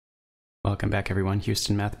Welcome back everyone,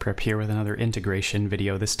 Houston Math Prep here with another integration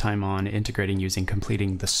video, this time on integrating using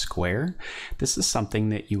completing the square. This is something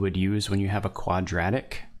that you would use when you have a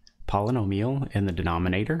quadratic polynomial in the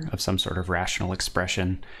denominator of some sort of rational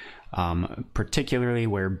expression, particularly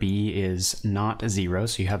where b is not 0,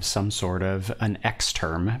 so you have some sort of an x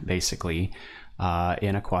term, basically,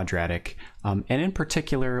 in a quadratic, and in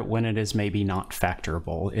particular when it is maybe not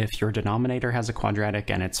factorable. If your denominator has a quadratic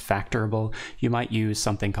and it's factorable, you might use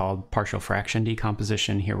something called partial fraction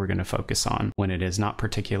decomposition. Here we're going to focus on when it is not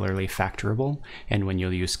particularly factorable and when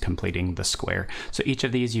you'll use completing the square. So each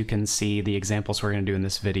of these, you can see the examples we're going to do in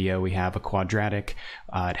this video. We have a quadratic,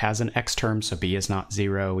 it has an x term, so b is not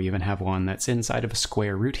 0. We even have one that's inside of a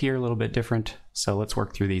square root here, a little bit different. So let's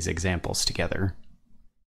work through these examples together.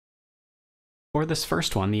 For this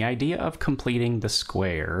first one, the idea of completing the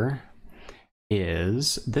square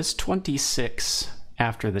is this 26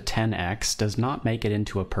 after the 10x does not make it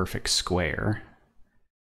into a perfect square.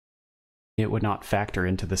 It would not factor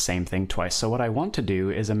into the same thing twice. So what I want to do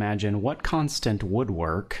is imagine what constant would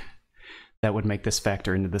work that would make this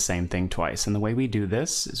factor into the same thing twice. And the way we do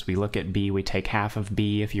this is we look at b, we take half of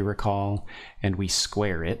b, if you recall, and we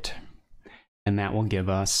square it. And that will give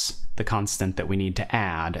us the constant that we need to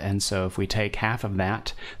add. And so if we take half of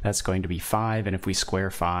that, that's going to be 5. And if we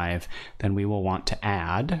square 5, then we will want to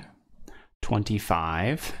add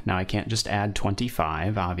 25. Now I can't just add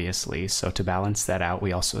 25, obviously. So to balance that out,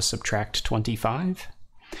 we also subtract 25.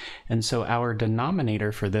 And so our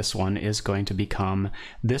denominator for this one is going to become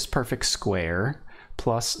this perfect square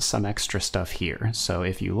plus some extra stuff here. So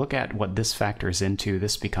if you look at what this factors into,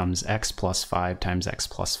 this becomes x plus 5 times x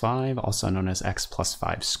plus 5, also known as x plus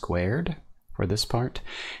 5 squared for this part.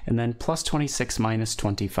 And then plus 26 minus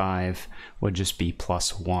 25 would just be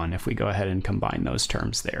plus 1 if we go ahead and combine those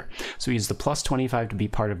terms there. So we use the plus 25 to be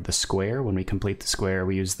part of the square. When we complete the square,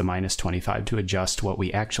 we use the minus 25 to adjust what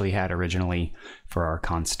we actually had originally for our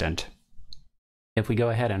constant. If we go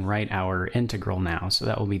ahead and write our integral now, so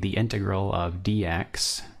that will be the integral of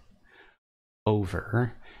dx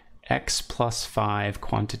over x plus 5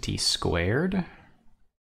 quantity squared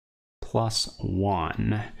plus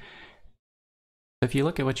 1. So if you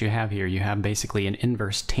look at what you have here, you have basically an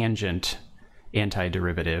inverse tangent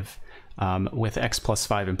antiderivative with x plus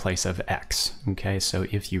 5 in place of x. Okay, so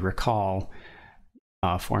if you recall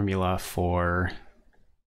formula for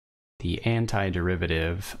the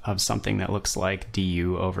antiderivative of something that looks like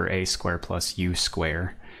du over a square plus u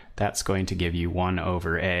square, that's going to give you 1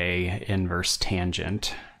 over a inverse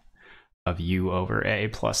tangent of u over a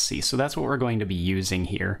plus c. So that's what we're going to be using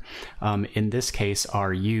here. In this case,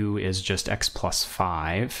 our u is just x plus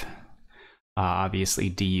 5. Obviously,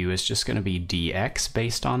 du is just going to be dx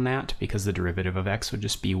based on that, because the derivative of x would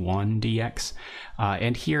just be 1 dx.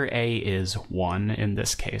 And here a is 1 in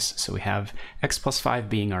this case. So we have x plus 5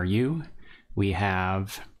 being our u. We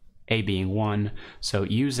have a being 1. So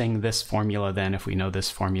using this formula then, if we know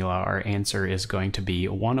this formula, our answer is going to be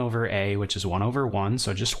 1 over a, which is 1 over 1,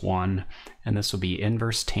 so just 1. And this will be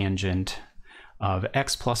inverse tangent of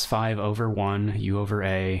x plus 5 over 1, u over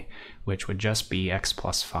a, which would just be x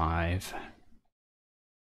plus 5.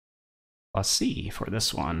 Plus c for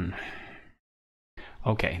this one.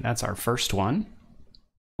 Okay, that's our first one.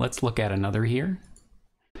 Let's look at another here.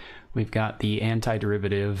 We've got the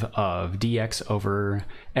antiderivative of dx over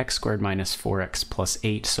x squared minus 4x plus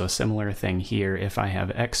 8. So a similar thing here. If I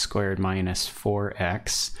have x squared minus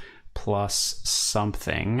 4x plus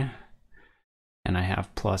something, and I have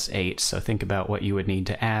plus 8, so think about what you would need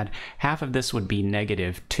to add. Half of this would be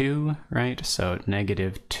negative 2, right? So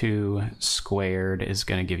negative 2 squared is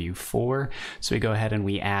going to give you 4. So we go ahead and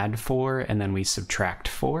we add 4, and then we subtract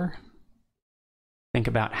 4. Think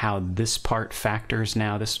about how this part factors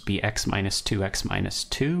now. This would be x minus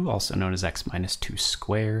 2, also known as x minus 2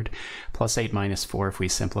 squared, plus 8 minus 4. If we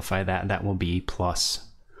simplify that, that will be plus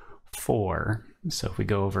 4. So if we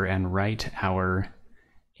go over and write our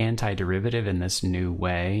antiderivative in this new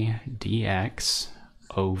way, dx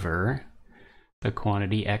over the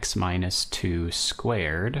quantity x minus 2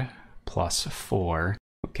 squared plus 4.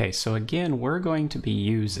 Okay, so again, we're going to be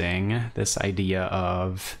using this idea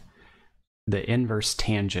of the inverse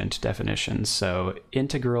tangent definition. So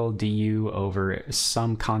integral du over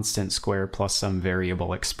some constant square plus some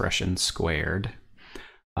variable expression squared.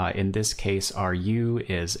 In this case, our u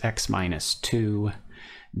is x minus 2.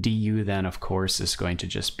 Du then, of course, is going to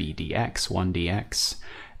just be dx, 1 dx.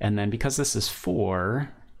 And then because this is 4,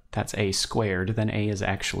 that's a squared, then a is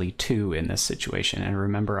actually 2 in this situation. And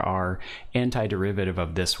remember, our antiderivative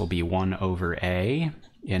of this will be 1 over a,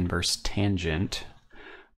 inverse tangent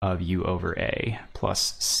of u over a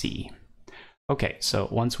plus c. Okay, so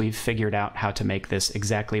once we've figured out how to make this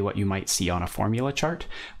exactly what you might see on a formula chart,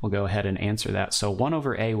 we'll go ahead and answer that. So 1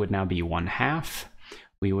 over a would now be 1/2.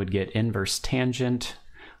 We would get inverse tangent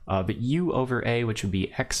of u over a, which would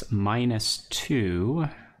be x minus 2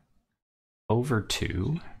 over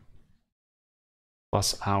 2,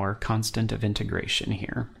 plus our constant of integration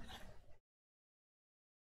here.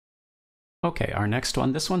 Okay, our next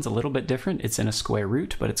one, this one's a little bit different. It's in a square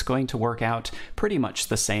root, but it's going to work out pretty much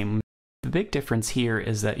the same. The big difference here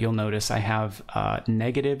is that you'll notice I have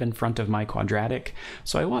negative in front of my quadratic.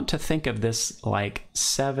 So I want to think of this like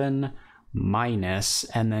 7 minus,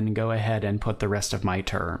 and then go ahead and put the rest of my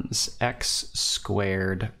terms. X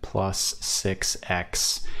squared plus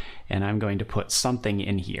 6x. And I'm going to put something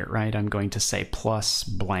in here, right? I'm going to say plus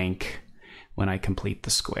blank when I complete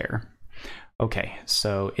the square. Okay,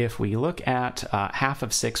 so if we look at half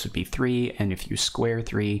of 6 would be 3, and if you square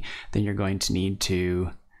 3, then you're going to need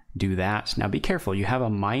to do that. Now be careful, you have a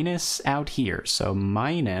minus out here, so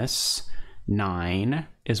minus 9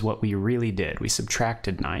 is what we really did. We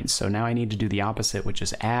subtracted 9, so now I need to do the opposite, which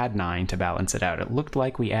is add 9 to balance it out. It looked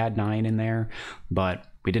like we add 9 in there, but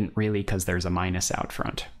we didn't really because there's a minus out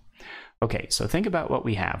front. Okay, so think about what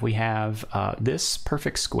we have. We have this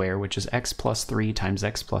perfect square, which is x plus 3 times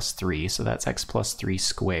x plus 3, so that's x plus 3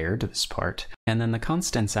 squared, this part. And then the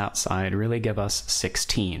constants outside really give us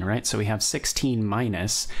 16, right? So we have 16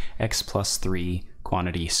 minus x plus 3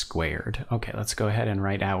 quantity squared. Okay, let's go ahead and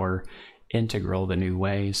write our integral the new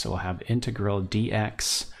way. So we'll have integral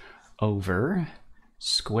dx over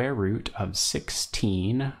square root of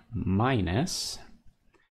 16 minus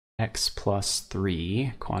x plus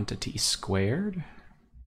 3 quantity squared.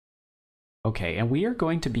 Okay, and we are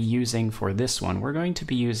going to be using, for this one, we're going to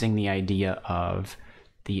be using the idea of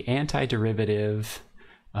the antiderivative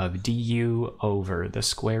of du over the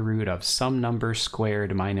square root of some number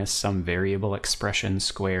squared minus some variable expression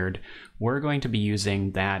squared. We're going to be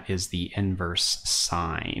using that as the inverse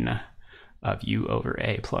sine of u over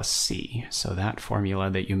a plus c. So that formula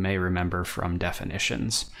that you may remember from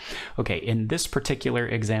definitions. Okay, in this particular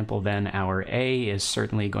example then, our a is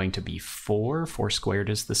certainly going to be 4. 4 squared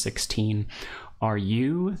is the 16. Our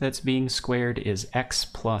u that's being squared is x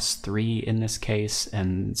plus 3 in this case,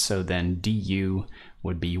 and so then du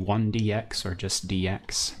would be 1 dx, or just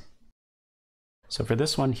dx. So for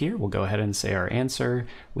this one here, we'll go ahead and say our answer.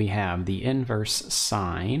 We have the inverse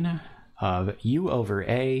sine of u over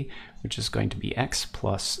a, which is going to be x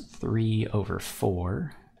plus 3 over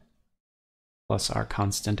 4, plus our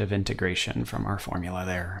constant of integration from our formula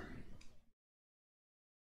there.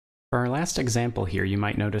 For our last example here, you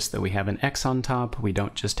might notice that we have an x on top. We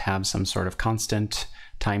don't just have some sort of constant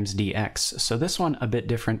times dx. So this one a bit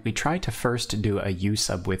different. We try to first do a u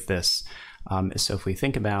sub with this. So if we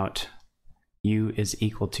think about u is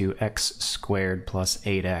equal to x squared plus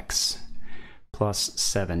 8x plus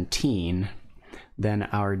 17, then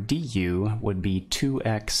our du would be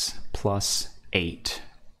 2x plus 8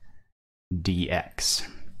 dx.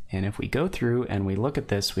 And if we go through and we look at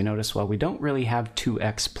this, we notice, well, we don't really have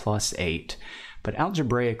 2x plus 8, but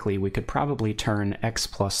algebraically we could probably turn x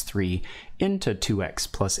plus 3 into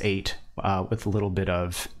 2x plus 8 with a little bit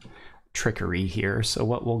of trickery here. So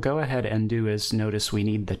what we'll go ahead and do is notice we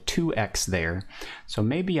need the 2x there. So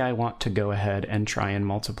maybe I want to go ahead and try and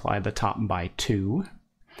multiply the top by 2.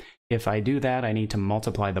 If I do that, I need to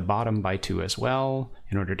multiply the bottom by 2 as well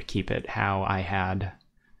in order to keep it how I had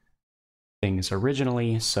things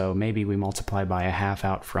originally. So maybe we multiply by a half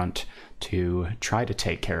out front to try to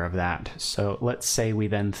take care of that. So let's say we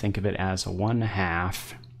then think of it as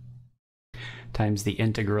 1/2 times the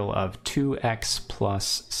integral of 2x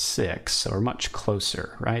plus 6, so we're much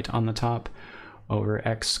closer, right, on the top, over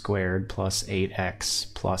x squared plus 8x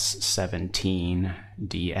plus 17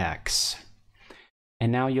 dx.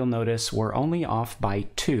 And now you'll notice we're only off by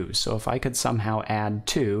 2, so if I could somehow add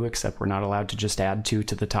 2, except we're not allowed to just add 2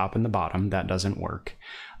 to the top and the bottom, that doesn't work.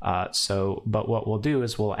 But what we'll do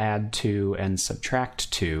is we'll add 2 and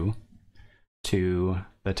subtract 2 to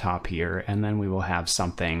the top here, and then we will have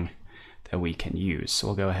something that we can use. So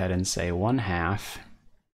we'll go ahead and say 1/2,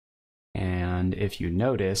 and if you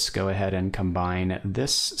notice, go ahead and combine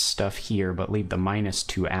this stuff here, but leave the minus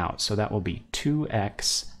 2 out. So that will be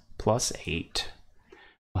 2x plus 8.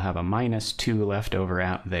 We'll have a minus 2 left over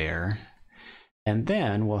out there, and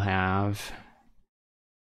then we'll have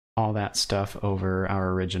all that stuff over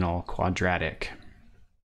our original quadratic.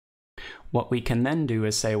 What we can then do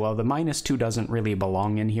is say, well, the minus 2 doesn't really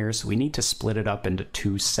belong in here, so we need to split it up into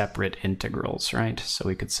 2 separate integrals, right? So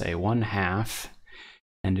we could say 1/2,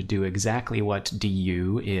 and to do exactly what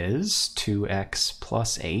du is, 2x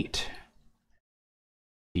plus 8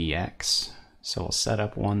 dx. So we'll set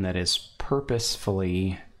up one that is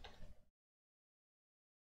purposefully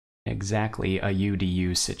exactly a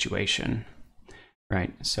u/du situation,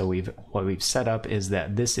 right? So what we've set up is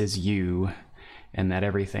that this is u and that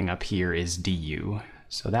everything up here is du.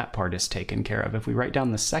 So that part is taken care of. If we write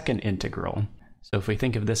down the second integral, so if we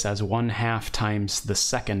think of this as 1/2 times the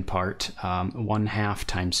second part, 1/2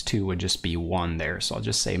 times 2 would just be 1 there. So I'll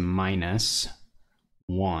just say minus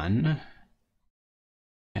 1.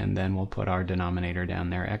 And then we'll put our denominator down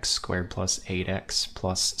there, x squared plus 8x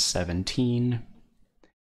plus 17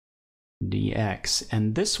 dx.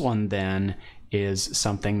 And this one then is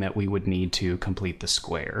something that we would need to complete the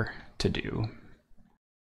square to do.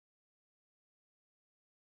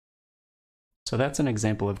 So that's an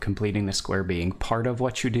example of completing the square being part of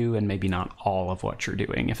what you do and maybe not all of what you're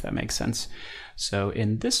doing, if that makes sense. So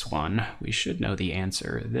in this one, we should know the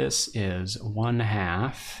answer. This is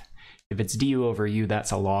 1/2. If it's du over u,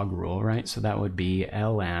 that's a log rule, right? So that would be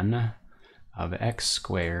ln of x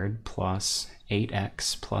squared plus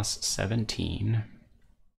 8x plus 17.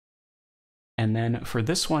 And then for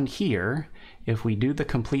this one here, if we do the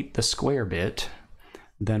complete the square bit,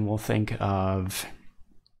 then we'll think of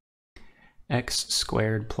x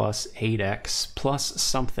squared plus 8x plus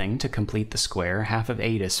something to complete the square. Half of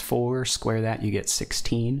 8 is 4. Square that, you get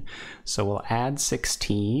 16. So we'll add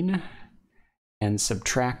 16 and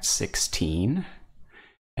subtract 16.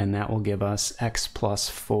 And that will give us x plus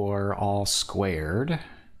 4 all squared.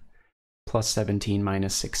 Plus 17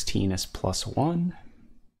 minus 16 is plus 1.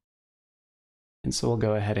 And so we'll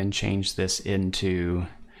go ahead and change this into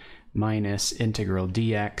minus integral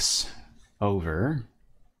dx over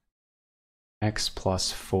x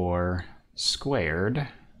plus 4 squared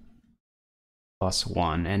plus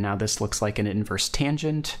 1. And now this looks like an inverse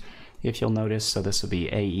tangent, if you'll notice. So this will be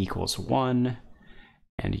a equals 1,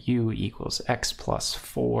 and u equals x plus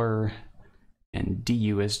 4, and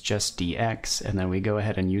du is just dx. And then we go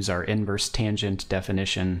ahead and use our inverse tangent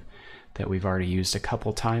definition that we've already used a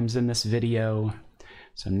couple times in this video.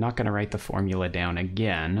 So I'm not going to write the formula down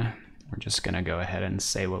again. We're just going to go ahead and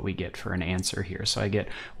say what we get for an answer here. So I get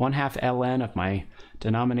 1/2 ln of my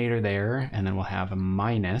denominator there, and then we'll have a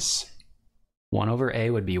minus 1 over a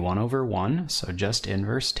would be 1 over 1, so just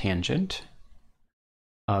inverse tangent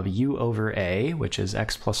of u over a, which is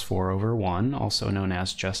x plus 4 over 1, also known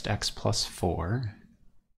as just x plus 4,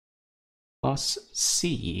 plus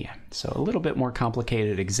c. So a little bit more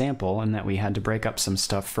complicated example in that we had to break up some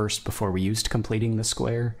stuff first before we used completing the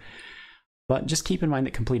square. But just keep in mind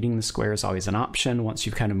that completing the square is always an option. Once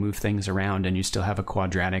you've kind of moved things around and you still have a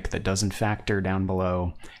quadratic that doesn't factor down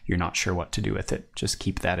below, you're not sure what to do with it. Just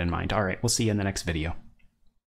keep that in mind. All right, we'll see you in the next video.